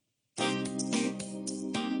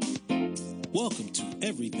Welcome to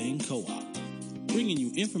Everything Co-op, bringing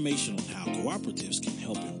you information on how cooperatives can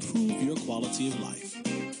help improve your quality of life.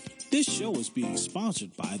 This show is being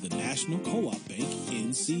sponsored by the National Co-op Bank,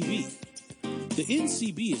 NCB. The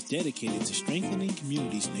NCB is dedicated to strengthening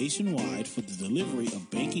communities nationwide for the delivery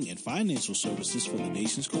of banking and financial services for the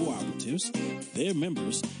nation's cooperatives, their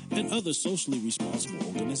members, and other socially responsible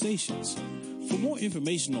organizations. For more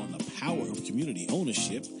information on the power of community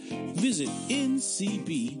ownership, visit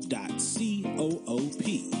ncb.coop.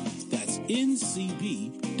 That's ncb.coop.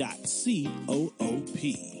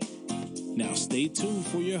 Now stay tuned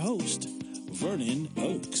for your host, Vernon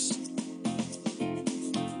Oakes.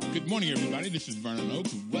 Good morning, everybody. This is Vernon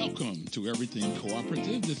Oakes. Welcome to Everything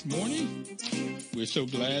Cooperative this morning. We're so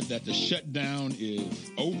glad that the shutdown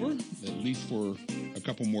is over, at least for a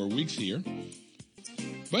couple more weeks here.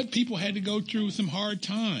 But people had to go through some hard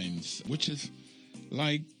times, which is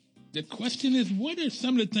like, the question is, what are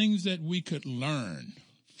some of the things that we could learn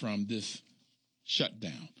from this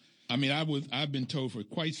shutdown? I mean, I've been told for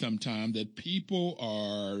quite some time that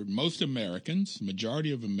most Americans,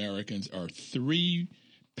 majority of Americans are 3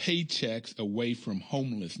 paychecks away from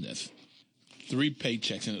homelessness. 3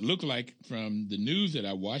 paychecks. And it looked like from the news that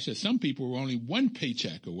I watched that some people were only 1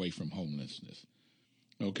 paycheck away from homelessness.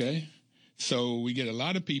 Okay? So we get a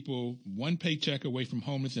lot of people 1 paycheck away from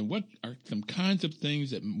homelessness. And what are some kinds of things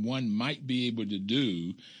that one might be able to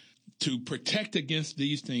do to protect against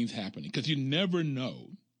these things happening? Because you never know.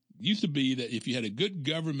 It used to be that if you had a good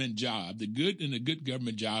government job, the good in a good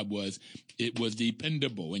government job was it was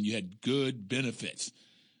dependable and you had good benefits.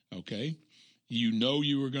 Okay? You know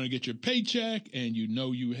you were going to get your paycheck and you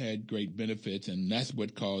know you had great benefits, and that's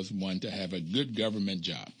what caused one to have a good government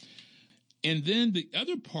job. And then the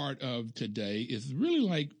other part of today is really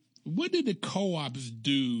like, what did the co-ops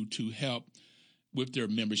do to help with their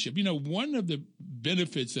membership? You know, one of the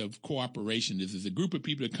benefits of cooperation is a group of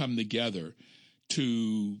people that come together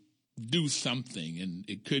to do something. And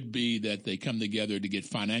it could be that they come together to get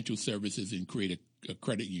financial services and create a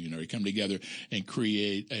credit union, or they come together and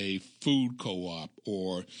create a food co-op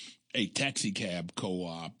or a taxi cab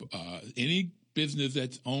co-op. Any business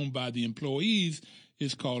that's owned by the employees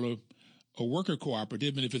is called a worker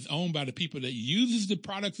cooperative. And if it's owned by the people that uses the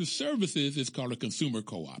products or services, it's called a consumer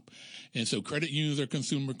co-op. And so credit unions are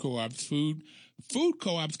consumer co-ops. Food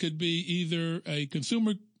co-ops could be either a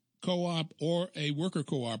consumer co-op or a worker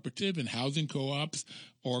cooperative, and housing co-ops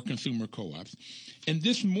or consumer co-ops. And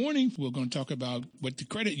this morning, we're going to talk about what the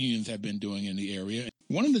credit unions have been doing in the area.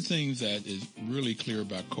 One of the things that is really clear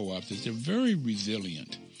about co-ops is they're very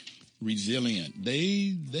resilient.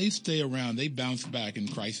 They stay around. They bounce back in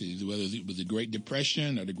crises, whether it was the Great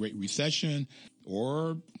Depression or the Great Recession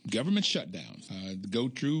or government shutdowns. Go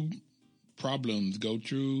through problems, go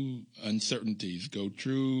through uncertainties, go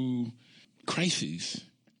through crises,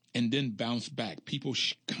 and then bounce back. People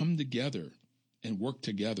come together and work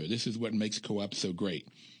together. This is what makes co-op so great,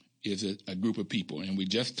 is a group of people. And we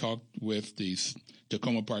just talked with the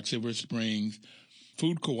Tacoma Park Silver Springs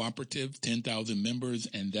Food Cooperative, 10,000 members,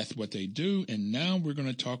 and that's what they do. And now we're going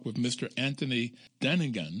to talk with Mr. Anthony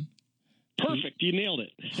Dunnigan. Perfect. You nailed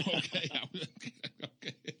it. Okay.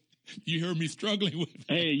 You heard me struggling with it.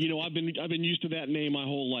 Hey, you know, I've been used to that name my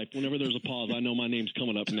whole life. Whenever there's a pause, I know my name's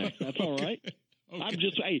coming up next. That's all right.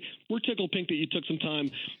 Okay. We're tickled pink that you took some time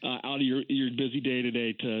out of your busy day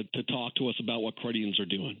today to talk to us about what credit unions are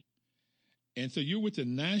doing. And so you're with the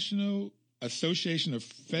National Association of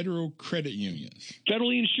Federal Credit Unions.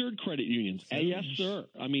 Federally insured credit unions. Yes, sir.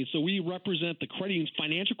 I mean, so we represent the credit unions,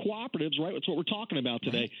 financial cooperatives, right? That's what we're talking about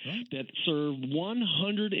today, right. That serve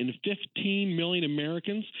 115 million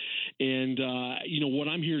Americans. And, you know, what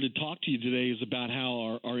I'm here to talk to you today is about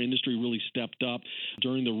how our industry really stepped up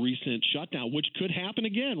during the recent shutdown, which could happen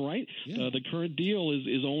again, right? Yeah. The current deal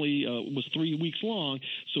is only was 3 weeks long,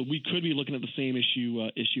 so we could be looking at the same issue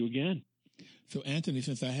again. So, Anthony,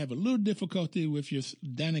 since I have a little difficulty with your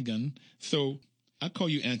Dunnigan, so I call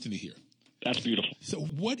you Anthony here. That's beautiful. So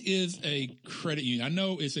what is a credit union? I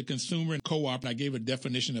know it's a consumer co-op. I gave a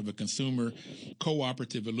definition of a consumer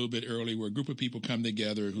cooperative a little bit earlier, where a group of people come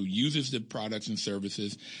together who uses the products and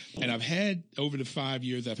services. And I've had, over the 5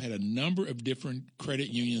 years, I've had a number of different credit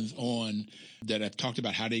unions on that I've talked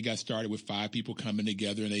about how they got started with 5 people coming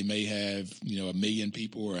together, and they may have, you know, 1 million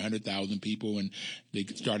people or 100,000 people. And they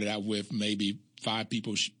started out with maybe 5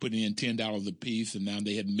 people putting in $10 a piece, and now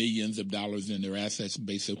they have millions of dollars in their assets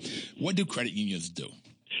base. So what do credit unions do?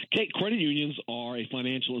 Okay, credit unions are a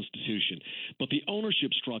financial institution, but the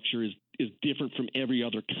ownership structure is different from every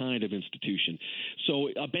other kind of institution. So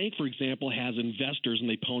a bank, for example, has investors and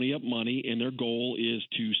they pony up money, and their goal is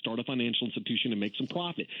to start a financial institution and make some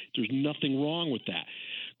profit. There's nothing wrong with that.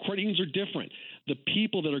 Credit unions are different. The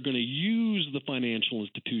people that are going to use the financial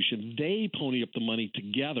institution, they pony up the money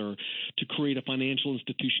together to create a financial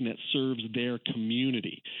institution that serves their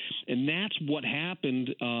community. And that's what happened.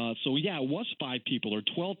 It was 5 people or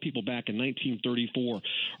 12 people back in 1934 or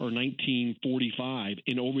 1945.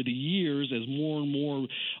 And over the years, as more and more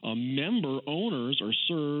member owners are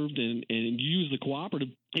served and use the cooperative,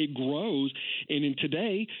 it grows. And in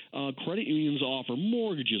today, credit unions offer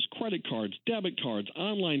mortgages, credit cards, debit cards,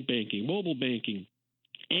 online banking, mobile banking,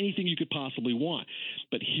 anything you could possibly want.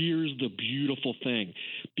 But here's the beautiful thing.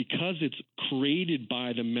 Because it's created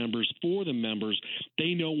by the members for the members,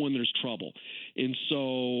 they know when there's trouble. And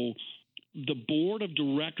so the board of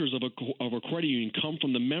directors of a credit union come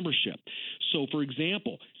from the membership. So, for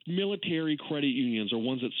example, military credit unions or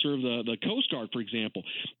ones that serve the Coast Guard, for example,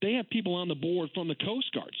 they have people on the board from the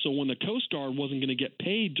Coast Guard. So when the Coast Guard wasn't going to get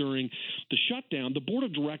paid during the shutdown, the board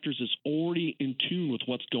of directors is already in tune with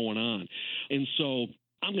what's going on. And so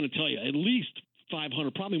I'm going to tell you, at least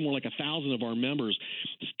 500, probably more like 1,000 of our members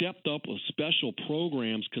stepped up with special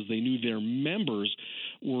programs because they knew their members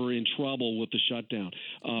were in trouble with the shutdown.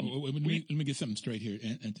 Let me get something straight here.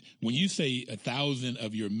 And when you say 1,000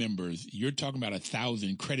 of your members, you're talking about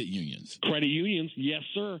 1,000 credit unions. Credit unions, yes,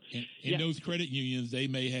 sir. In those credit unions, they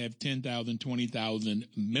may have 10,000, 20,000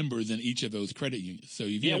 members in each of those credit unions. So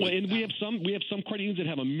we have some credit unions that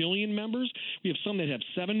have 1 million members. We have some that have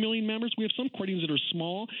 7 million members. We have some credit unions that are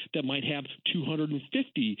small that might have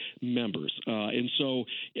 250 members. And so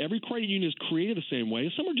every credit union is created the same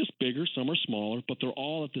way. Some are just bigger, some are smaller, but they're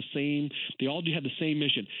all they all do have the same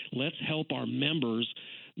mission. Let's help our members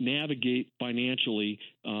navigate financially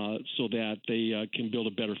so that they can build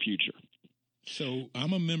a better future. So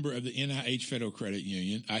I'm a member of the NIH Federal Credit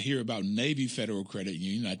Union. I hear about Navy Federal Credit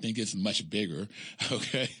Union. I think it's much bigger.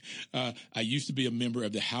 Okay. I used to be a member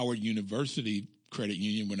of the Howard University Credit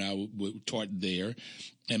Union when I taught there.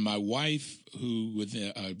 And my wife, who was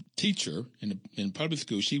a teacher in public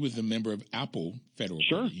school, she was a member of Apple Federal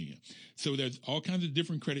Credit Union. So there's all kinds of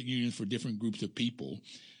different credit unions for different groups of people.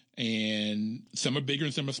 And some are bigger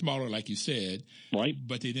and some are smaller, like you said. Right.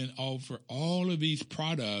 But they then offer all of these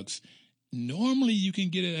products. Normally, you can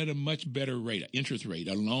get it at a much better rate, interest rate,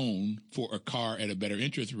 a loan for a car at a better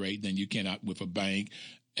interest rate than you can out with a bank,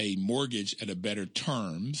 a mortgage at a better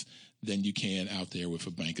terms than you can out there with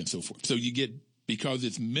a bank and so forth. So you get, because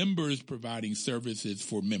it's members providing services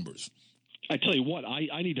for members. I tell you what,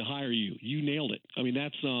 I need to hire you. You nailed it. I mean,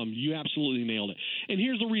 that's you absolutely nailed it. And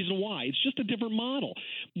here's the reason why. It's just a different model.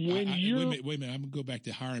 Wait a minute. I'm gonna go back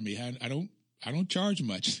to hiring me. I don't charge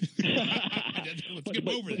much. Let's skip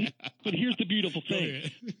over that. But here's the beautiful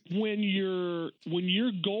thing: when your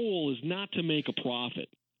goal is not to make a profit,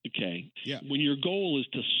 okay? Yeah. When your goal is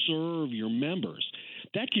to serve your members,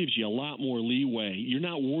 that gives you a lot more leeway. You're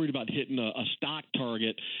not worried about hitting a stock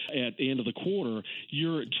target at the end of the quarter.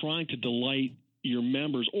 You're trying to delight your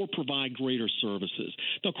members or provide greater services.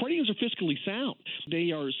 Now, credit unions are fiscally sound.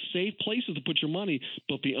 They are safe places to put your money,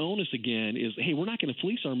 but the onus, again, is, hey, we're not going to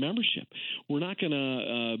fleece our membership. We're not going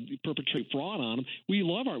to perpetrate fraud on them.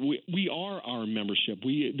 We are our membership.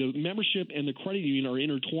 The membership and the credit union are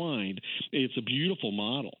intertwined. It's a beautiful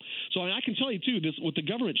model. So I can tell you, too, this with the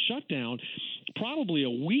government shutdown, probably a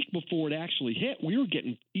week before it actually hit, we were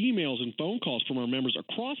getting emails and phone calls from our members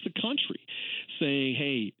across the country saying,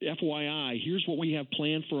 hey, FYI, here's what we have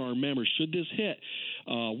planned for our members. Should this hit,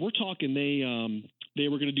 we're talking they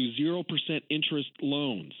were going to do 0% interest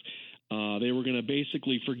loans. They were going to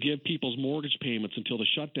basically forgive people's mortgage payments until the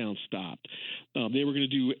shutdown stopped. They were going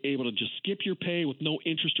to able to just skip your pay with no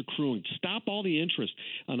interest accruing. Stop all the interest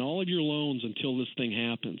on all of your loans until this thing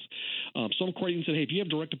happens. Some credit unions said, hey, if you have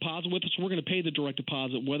direct deposit with us, we're going to pay the direct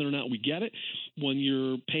deposit whether or not we get it. When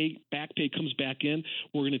your back pay comes back in,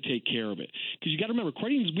 we're going to take care of it. Because you got to remember,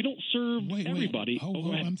 credit unions, we don't serve everybody.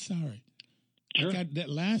 I'm sorry. Sure. That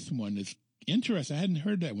last one is interesting. I hadn't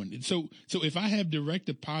heard that one. So if I have direct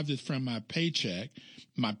deposits from my paycheck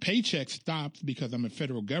stops because I'm a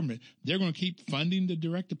federal government. They're going to keep funding the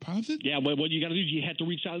direct deposit? Yeah, well, what you got to do is you have to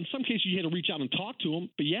reach out. In some cases, you had to reach out and talk to them.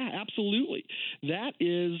 But yeah, absolutely. That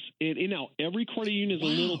is it. Every credit union is a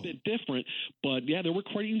little bit different. But yeah, there were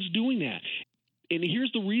credit unions doing that. And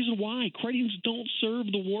here's the reason why. Credit unions don't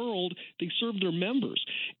serve the world. They serve their members.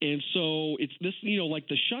 And so it's this, like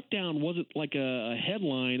the shutdown wasn't like a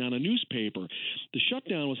headline on a newspaper. The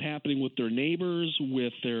shutdown was happening with their neighbors,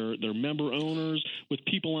 with their member owners, with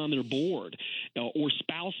people on their board, or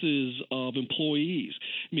spouses of employees.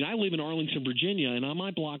 I mean, I live in Arlington, Virginia, and on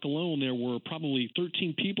my block alone, there were probably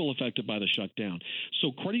 13 people affected by the shutdown.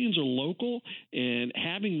 So credit unions are local, and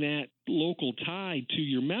having that local tie to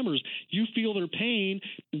your members, you feel their pain,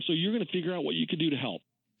 and so you're going to figure out what you can do to help.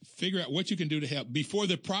 Figure out what you can do to help before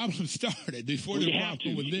the problem started, before the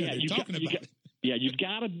problem was there. They're talking about it. Yeah, you've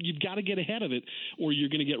got to get ahead of it, or you're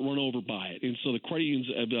going to get run over by it. And so the credit unions,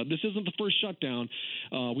 this isn't the first shutdown.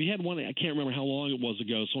 We had one, I can't remember how long it was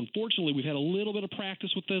ago. So unfortunately, we've had a little bit of practice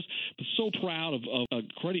with this, but so proud of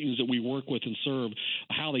credit unions that we work with and serve,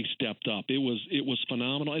 how they stepped up. It was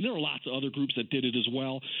phenomenal, and there were lots of other groups that did it as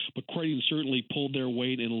well. But credit unions certainly pulled their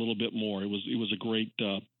weight in a little bit more. It was a great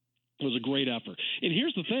effort. And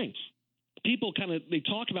here's the thing. People they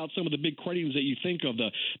talk about some of the big credit unions that you think of,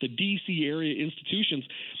 the D.C. area institutions.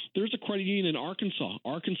 There's a credit union in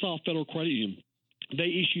Arkansas Federal Credit Union. They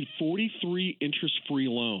issued 43 interest-free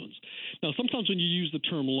loans. Now, sometimes when you use the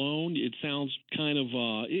term loan, it sounds kind of,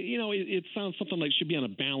 it sounds something like it should be on a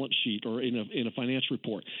balance sheet or in a financial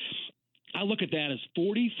report. I look at that as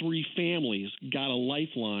 43 families got a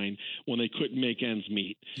lifeline when they couldn't make ends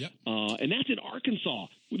meet. Yep. And that's in Arkansas.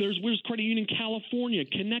 There's credit union in California,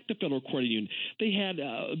 Connect the Federal Credit Union. They had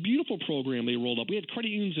a beautiful program they rolled up. We had credit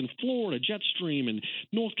unions in Florida, Jetstream, and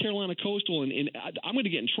North Carolina Coastal. And I'm going to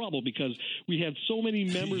get in trouble because we have so many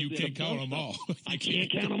members. You can't count them all. I can't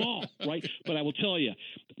count them all, right? But I will tell you,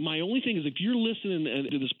 my only thing is if you're listening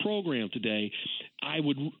to this program today, I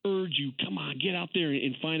would urge you, come on, get out there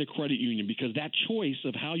and find a credit union, because that choice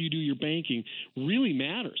of how you do your banking really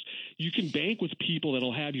matters. You can bank with people that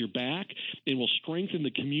will have your back and will strengthen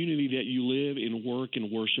the community that you live and work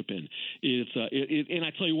and worship in. And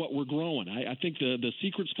I tell you what, we're growing. I think the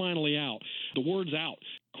secret's finally out. The word's out.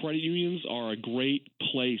 Credit unions are a great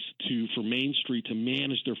place for Main Street to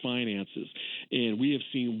manage their finances. And we have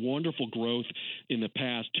seen wonderful growth in the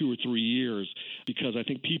past 2 or 3 years because I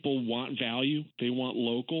think people want value, they want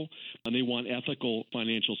local, and they want ethical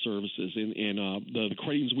financial services. And the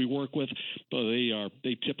credit unions we work with,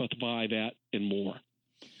 they typify that and more.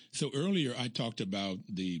 So earlier I talked about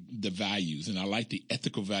the values, and I like the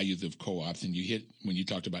ethical values of co-ops. And you hit, when you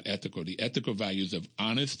talked about the ethical values of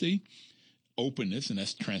honesty, openness, and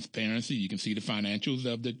that's transparency. You can see the financials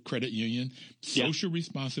of the credit union, social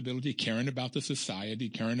responsibility, caring about the society,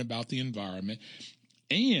 caring about the environment,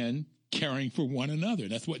 and caring for one another.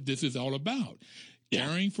 That's what this is all about. Yeah.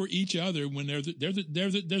 Caring for each other when there's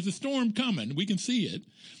a storm coming. We can see it.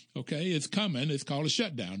 Okay, it's coming. It's called a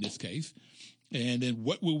shutdown in this case. And then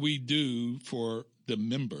what will we do for the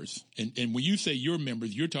members? And when you say your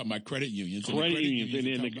members, you're talking about credit unions. Credit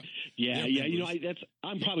unions.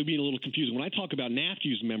 I'm probably being a little confused. When I talk about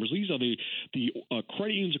NAFCU's members, these are the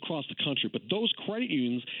credit unions across the country. But those credit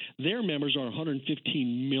unions, their members are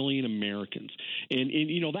 115 million Americans. And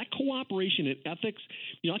that cooperation and ethics,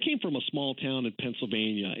 I came from a small town in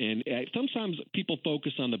Pennsylvania, and sometimes people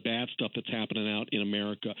focus on the bad stuff that's happening out in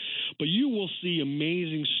America. But you will see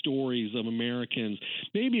amazing stories of Americans.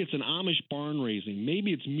 Maybe it's an Amish barn raising.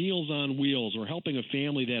 Maybe it's Meals on Wheels or helping a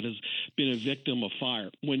family that has been a victim of fire.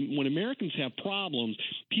 When Americans have problems,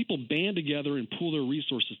 people band together and pool their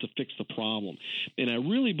resources to fix the problem. And I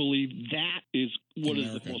really believe that is what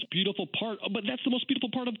America is the most beautiful part. But that's the most beautiful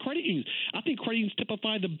part of credit unions. I think credit unions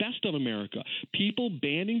typify the best of America. People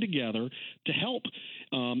banding together to help.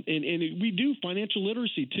 And we do financial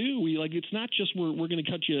literacy too. It's not just we're going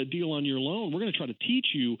to cut you a deal on your loan. We're going to try to teach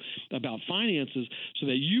you about finances so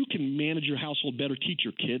that you can manage your household better, teach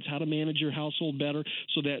your kids how to manage your household better,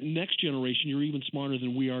 so that next generation you're even smarter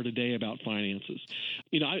than we are today about finances.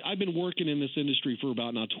 I've been working in this industry for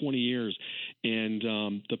about now 20 years, and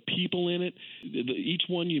the people in it, each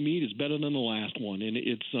one you meet is better than the last one, and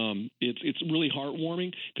it's really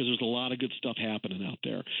heartwarming because there's a lot of good stuff happening out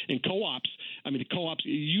there. And co-ops,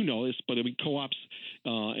 you know this, but co-ops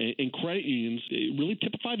and credit unions really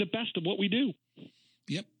typify the best of what we do.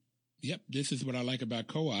 Yep. This is what I like about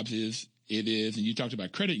co-ops is, and you talked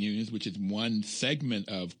about credit unions, which is one segment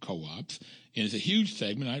of co-ops, and it's a huge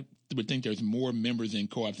segment. I would think there's more members in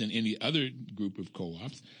co-ops than any other group of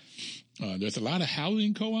co-ops. There's a lot of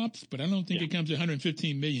housing co-ops, but I don't think it comes to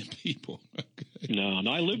 115 million people. No,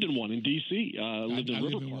 I lived in one in D.C. I live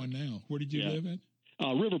in one now. Where did you live at?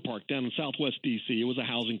 River Park down in Southwest D.C. It was a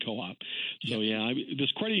housing co-op. So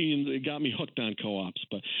this credit union got me hooked on co-ops.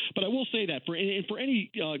 But I will say that for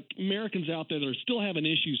any Americans out there that are still having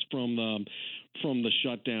issues from from the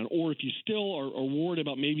shutdown, or if you still are worried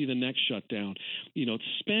about maybe the next shutdown,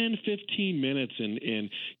 spend 15 minutes and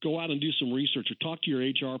go out and do some research, or talk to your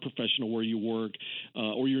HR professional where you work,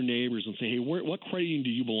 or your neighbors, and say, hey, what credit union do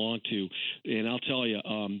you belong to? And I'll tell you,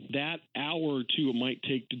 that hour or two it might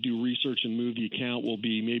take to do research and move the account will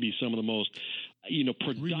be maybe some of the most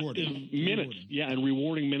productive minutes, and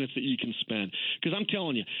rewarding minutes that you can spend. Because I'm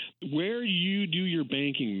telling you, where you do your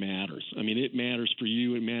banking matters. I mean, it matters for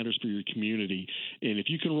you. It matters for your community. And if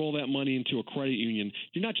you can roll that money into a credit union,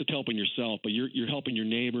 you're not just helping yourself, but you're helping your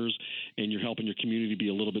neighbors, and you're helping your community be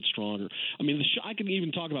a little bit stronger. I mean, I can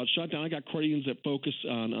even talk about shutdown. I got credit unions that focus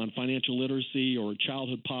on financial literacy or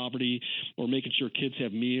childhood poverty, or making sure kids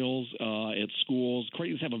have meals at schools.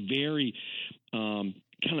 Credit unions have a very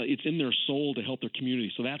it's in their soul to help their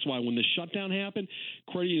community. So that's why when the shutdown happened,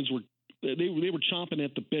 credit unions they were chomping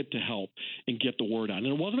at the bit to help and get the word out. And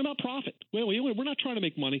it wasn't about profit. Well, we're not trying to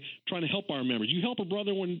make money, trying to help our members. You help a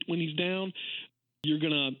brother when he's down, you're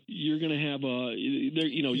gonna have you're gonna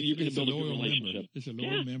build a good relationship. It's a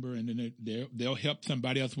loyal member, and then they'll help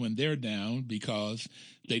somebody else when they're down because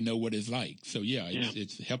they know what it's like. So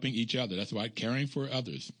it's helping each other. That's why caring for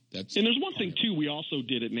others. And there's one thing too we also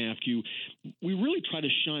did at NAFCU. We really try to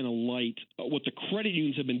shine a light on what the credit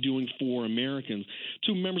unions have been doing for Americans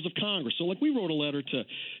to members of Congress. So, like, we wrote a letter to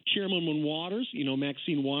Chairwoman Waters,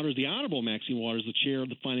 Maxine Waters, the Honorable Maxine Waters, the chair of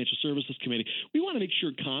the Financial Services Committee. We want to make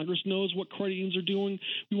sure Congress knows what credit unions are doing.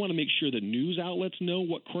 We want to make sure that news outlets know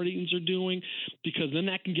what credit unions are doing, because then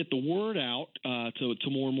that can get the word out to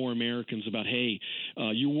more and more Americans about, hey,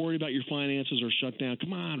 you're worried about your finances or shut down.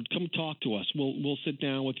 Come talk to us. We'll sit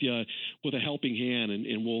down with you with a helping hand,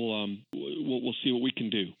 and we'll see what we can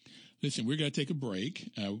do. Listen, we're going to take a break.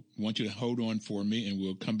 I want you to hold on for me, and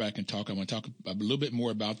we'll come back and talk. I want to talk a little bit more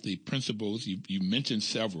about the principles. You mentioned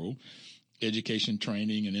several: education,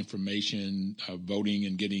 training, and information, voting,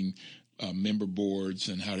 and getting member boards,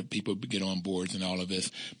 and how do people get on boards, and all of this.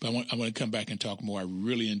 But I want to come back and talk more. I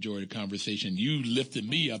really enjoyed the conversation. You lifted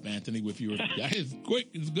me up, Anthony, with your that is quick.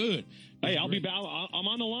 It's good. Hey, I'll be back. I'm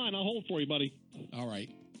on the line. I'll hold for you, buddy. All right.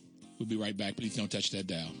 We'll be right back. Please don't touch that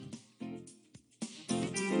dial.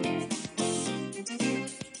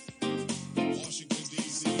 Washington,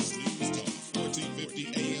 D.C.'s News Talk, 1450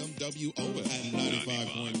 AM WOL and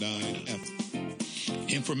 95.9 FM.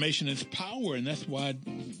 Information is power, and that's why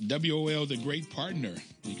WOL is a great partner,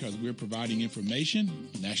 because we're providing information.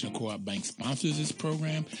 National Co-op Bank sponsors this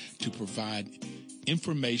program to provide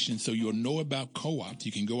information so you'll know about co-ops.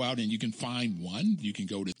 You can go out and you can find one. You can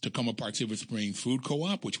go to Tacoma Park Silver Spring Food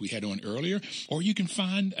Co-op, which we had on earlier, or you can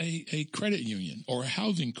find a credit union or a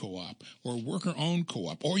housing co-op or a worker-owned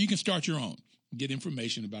co-op, or you can start your own. Get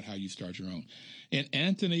information about how you start your own. And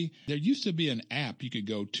Anthony, there used to be an app you could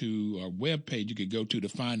go to, a web page you could go to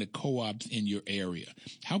find the co-ops in your area.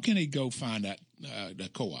 How can they go find that the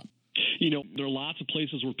co-op? There are lots of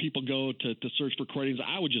places where people go to search for credit unions.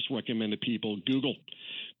 I would just recommend to people Google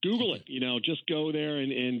it. Just go there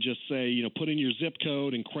and just say, put in your zip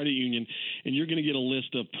code and credit union, and you're going to get a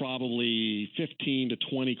list of probably 15 to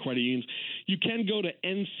 20 credit unions. You can go to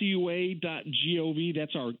ncua.gov.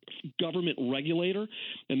 That's our government regulator,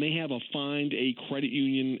 and they have a Find a Credit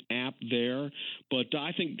Union app there. But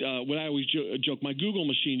I think what I always joke, my Google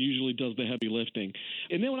machine usually does the heavy lifting.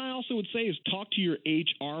 And then what I also would say is talk to your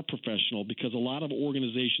HR professional, because a lot of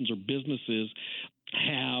organizations or businesses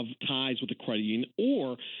have ties with the credit union,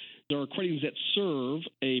 or there are credit unions that serve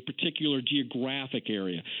a particular geographic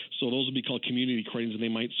area. So those would be called community credit unions, and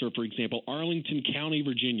they might serve, for example, Arlington County,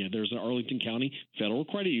 Virginia. There's an Arlington County Federal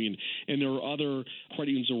Credit Union, and there are other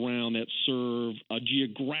credit unions around that serve a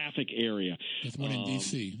geographic area. There's one in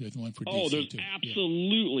D.C. There's one for D.C. Oh, there's too.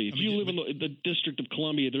 Absolutely. If you live in the District of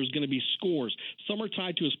Columbia, there's going to be scores. Some are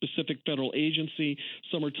tied to a specific federal agency.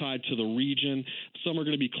 Some are tied to the region. Some are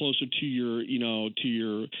going to be closer to your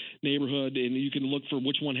neighborhood, and you can look for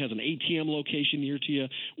which one has an ATM location near to you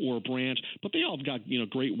or a branch. But they all have got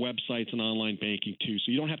great websites and online banking too,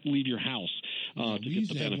 so you don't have to leave your house to get the benefit. We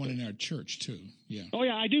used to have one in our church too. Yeah. Oh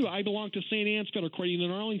yeah, I do. I belong to St. Anne's Federal Credit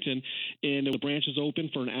Union in Arlington, and the branch is open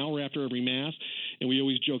for an hour after every mass. And we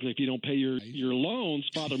always joke that if you don't pay your loans,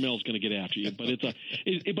 Father Mel's going to get after you. But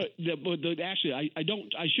actually,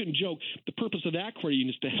 I shouldn't joke. The purpose of that credit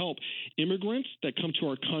union is to help immigrants that come to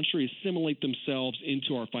our country assimilate themselves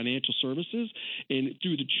into our financial services, and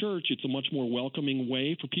through the church, it's a much more welcoming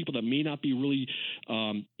way for people that may not be really,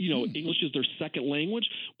 English is their second language.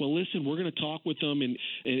 Well, listen, we're going to talk talk with them. And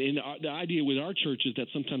the idea with our church is that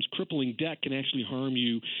sometimes crippling debt can actually harm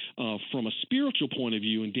you from a spiritual point of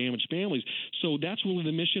view and damage families. So that's really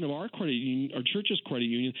the mission of our credit union, our church's credit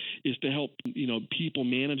union, is to help people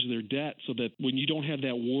manage their debt so that when you don't have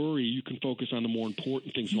that worry, you can focus on the more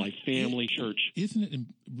important things like family, church. Isn't it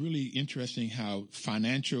really interesting how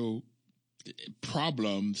financial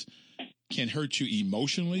problems can hurt you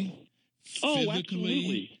emotionally, physically,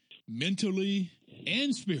 absolutely, mentally,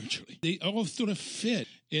 and spiritually? They all sort of fit.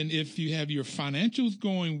 And if you have your financials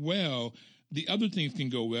going well, the other things can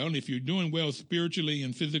go well. And if you're doing well spiritually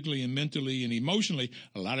and physically and mentally and emotionally,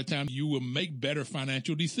 a lot of times you will make better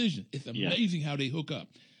financial decisions. It's amazing how they hook up.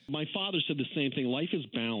 My father said the same thing. Life is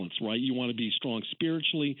balance, right? You want to be strong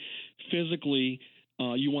spiritually, physically.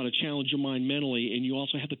 You want to challenge your mind mentally, and you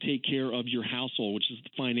also have to take care of your household, which is the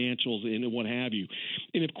financials and what have you.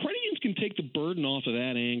 And if credit unions can take the burden off of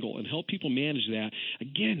that angle and help people manage that,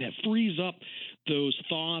 again, that frees up those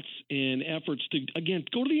thoughts and efforts to, again,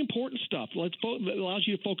 go to the important stuff. It allows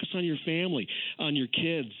you to focus on your family, on your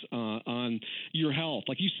kids, on your health.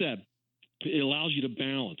 Like you said, it allows you to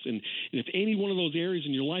balance. And if any one of those areas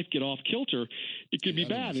in your life get off kilter, it could be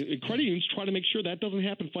bad. And credit unions try to make sure that doesn't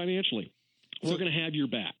happen financially. We're going to have your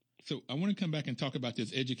back. So I want to come back and talk about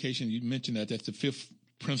this education. You mentioned that's the fifth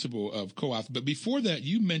principle of co-ops. But before that,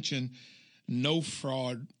 you mentioned no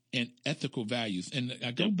fraud and ethical values. And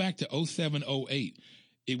I go back to 07, 08.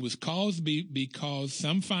 It was caused because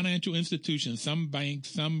some financial institutions, some banks,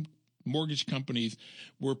 some mortgage companies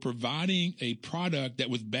were providing a product that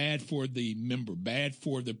was bad for the member, bad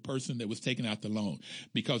for the person that was taking out the loan,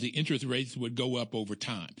 because the interest rates would go up over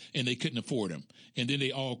time and they couldn't afford them. And then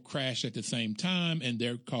they all crashed at the same time, and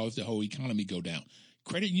that caused the whole economy go down.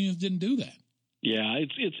 Credit unions didn't do that. Yeah,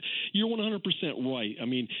 it's you're 100% right. I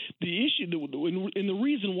mean, the issue and the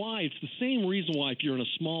reason why, it's the same reason why if you're in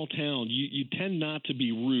a small town, you tend not to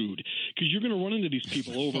be rude, because you're going to run into these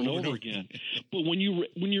people over and over again. But when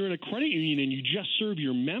you're in a credit union and you just serve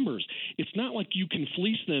your members, it's not like you can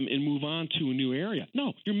fleece them and move on to a new area.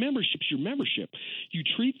 No, your membership's your membership. You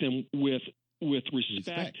treat them with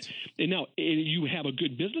respect. And now you have a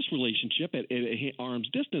good business relationship at arm's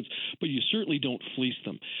distance, but you certainly don't fleece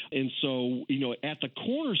them. And so, at the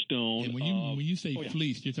cornerstone. And when you say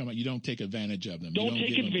fleece, you're talking about you don't take advantage of them. Don't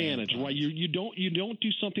take advantage, right? You don't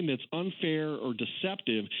do something that's unfair or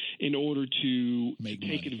deceptive in order to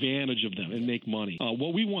take advantage of them and make money.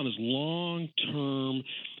 What we want is long-term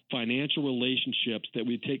financial relationships, that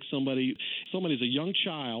we take somebody's a young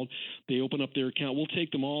child, they open up their account, we'll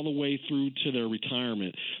take them all the way through to their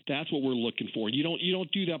retirement. That's what we're looking for. You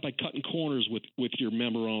don't do that by cutting corners with your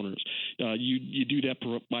member owners. You do that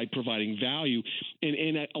by providing value.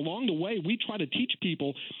 And along the way, we try to teach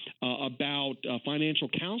people about financial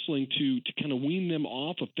counseling to kind of wean them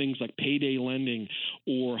off of things like payday lending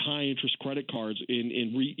or high interest credit cards,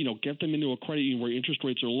 and get them into a credit union where interest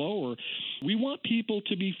rates are lower. We want people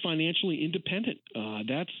to be financially independent.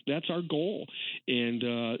 That's our goal, and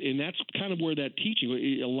that's kind of where that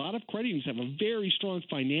teaching. A lot of credit unions have a very strong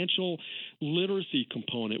financial literacy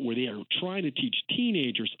component where they are trying to teach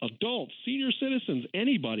teenagers, adults, senior citizens,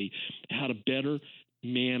 anybody how to better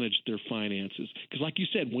manage their finances. Because like you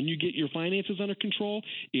said, when you get your finances under control,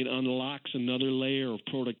 it unlocks another layer of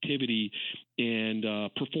productivity and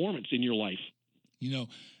performance in your life.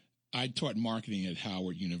 I taught marketing at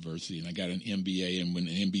Howard University, and I got an MBA. And when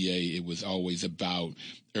an MBA, it was always about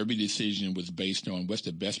every decision was based on what's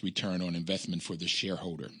the best return on investment for the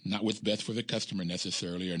shareholder, not what's best for the customer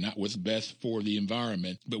necessarily, or not what's best for the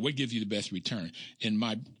environment, but what gives you the best return. And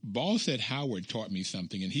my boss at Howard taught me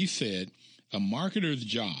something, and he said a marketer's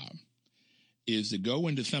job is to go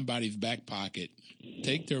into somebody's back pocket,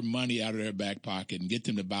 take their money out of their back pocket, and get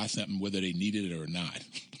them to buy something whether they needed it or not.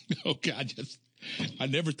 Okay, I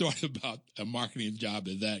never thought about a marketing job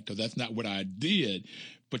as that, because that's not what I did.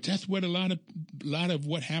 But that's what a lot of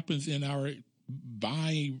what happens in our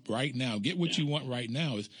buying right now. Get what you want right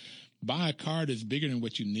now is buy a car that's bigger than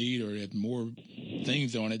what you need or has more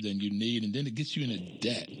things on it than you need, and then it gets you into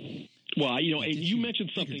debt. Well, you mentioned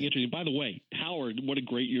something interesting. By the way, Howard, what a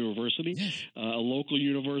great university, yes. A local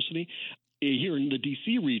university here in the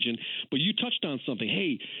D.C. region. But you touched on something.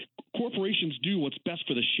 Hey, corporations do what's best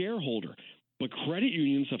for the shareholder. But credit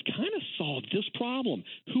unions have kind of solved this problem.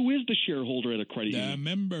 Who is the shareholder at a credit union? The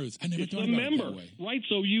members. I never It's thought the about member, it that way. right?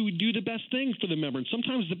 So you do the best thing for the member. And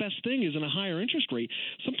sometimes the best thing isn't a higher interest rate.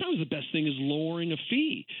 Sometimes the best thing is lowering a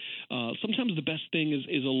fee. Sometimes the best thing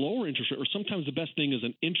is a lower interest rate, or sometimes the best thing is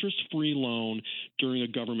an interest-free loan during a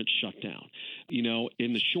government shutdown. You know,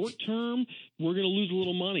 in the short term, we're going to lose a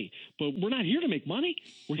little money, but we're not here to make money.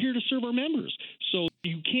 We're here to serve our members. So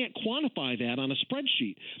you can't quantify that on a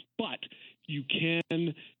spreadsheet, but you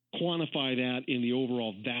can quantify that in the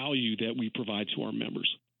overall value that we provide to our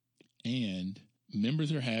members. And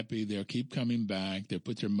members are happy. They'll keep coming back. They'll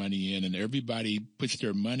put their money in, and everybody puts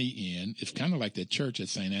their money in. It's kind of like the church at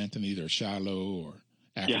St. Anthony's or Shiloh or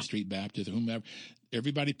African Street Baptist or whomever.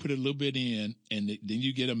 Everybody put a little bit in, and then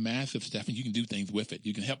you get a massive stuff, and you can do things with it.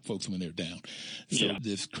 You can help folks when they're down. So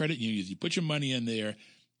this credit unions, you put your money in there,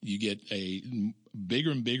 you get a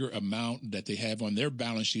bigger and bigger amount that they have on their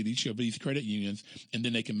balance sheet, each of these credit unions, and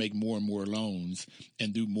then they can make more and more loans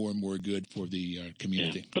and do more and more good for the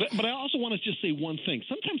community. Yeah. But I also want to just say one thing.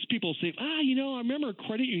 Sometimes people say, you know, I remember a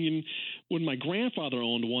credit union when my grandfather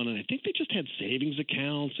owned one, and I think they just had savings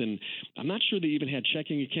accounts, and I'm not sure they even had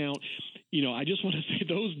checking account. You know, I just want to say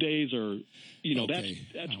those days are, you know,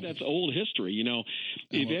 that's old history. You know,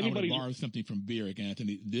 if anybody borrow something from Beric,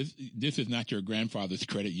 Anthony, this is not your grandfather's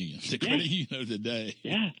credit union. The credit union of today,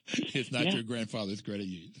 it's not your grandfather's credit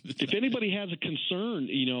union. If anybody has a concern,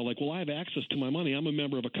 you know, like, well, I have access to my money. I'm a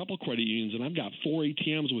member of a couple credit unions, and I've got 4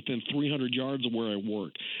 ATMs within 300 yards of where I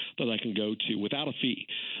work that I can go to without a fee.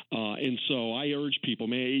 And so I urge people,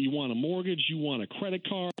 man, you want a mortgage, you want a credit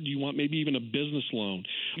card, you want maybe even a business loan,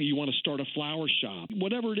 you want to start a flower shop,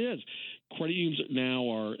 whatever it is. Credit unions now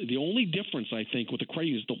are the only difference, I think, with the credit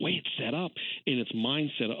union is the way it's set up and its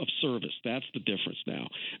mindset of service. That's the difference now,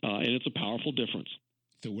 and it's a powerful difference.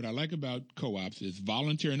 So what I like about co-ops is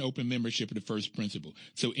volunteer and open membership are the first principle.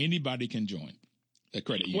 So anybody can join a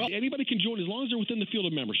credit union. Well, anybody can join as long as they're within the field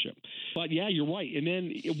of membership. But, yeah, you're right. And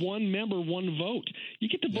then one member, one vote. You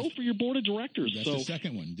get to vote for your board of directors. That's the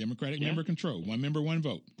second one, Democratic member control. One member, one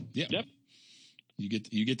vote. Yep.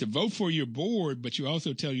 You get to vote for your board, but you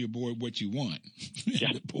also tell your board what you want.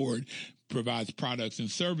 The board provides products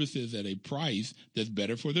and services at a price that's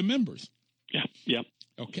better for the members. Yeah.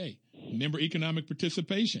 Okay. Member economic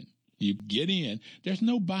participation. You get in. There's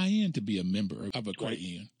no buy-in to be a member of a credit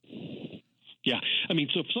union. Yeah. I mean,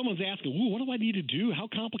 so if someone's asking, what do I need to do? How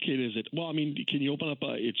complicated is it? Well, I mean, can you open up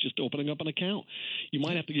it's just opening up an account. You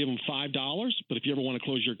might have to give them $5, but if you ever want to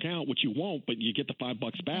close your account, which you won't, but you get the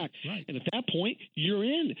 $5 back. Right. And at that point, you're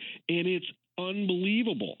in. And it's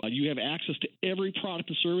unbelievable. You have access to every product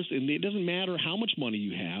and service, and it doesn't matter how much money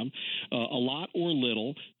you have, a lot or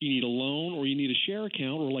little. You need a loan or you need a share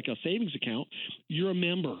account or like a savings account. You're a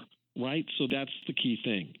member, right? So that's the key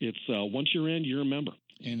thing. It's once you're in, you're a member.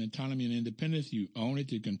 And autonomy and independence, you own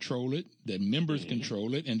it, you control it, the members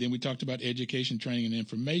control it. And then we talked about education, training, and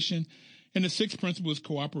information. And the sixth principle is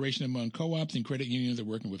cooperation among co-ops and credit unions are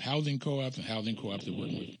working with housing co-ops and housing co-ops are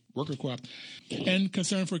working with worker co-ops. And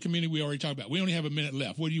concern for community, we already talked about. We only have a minute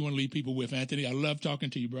left. What do you want to leave people with, Anthony? I love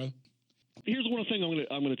talking to you, brother. Here's one thing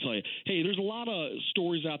I'm going to tell you. Hey, there's a lot of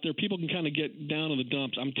stories out there. People can kind of get down in the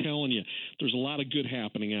dumps. I'm telling you, there's a lot of good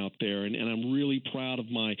happening out there, and I'm really proud of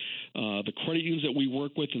the credit unions that we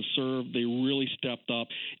work with and serve. They really stepped up.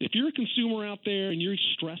 If you're a consumer out there and you're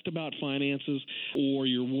stressed about finances or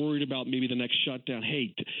you're worried about maybe the next shutdown,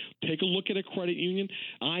 hey, take a look at a credit union.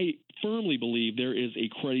 I firmly believe there is a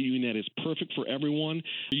credit union that is perfect for everyone.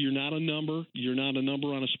 You're not a number. You're not a number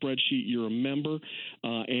on a spreadsheet. You're a member,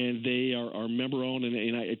 and they are member-owned.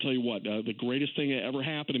 And I tell you what, the greatest thing that ever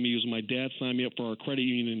happened to me was my dad signed me up for our credit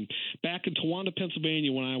union back in Towanda,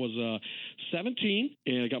 Pennsylvania when I was 17,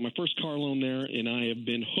 and I got my first car loan there, and I have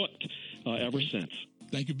been hooked ever since.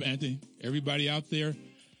 Thank you, Anthony. Everybody out there,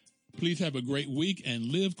 please have a great week and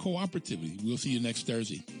live cooperatively. We'll see you next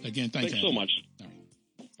Thursday. Again, thanks so much. All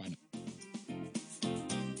right. Bye now.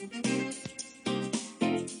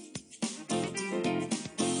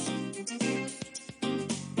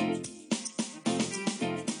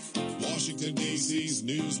 Washington, D.C.'s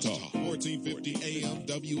News Talk, 1450 AM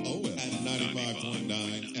WOF and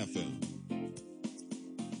 95.9 FM.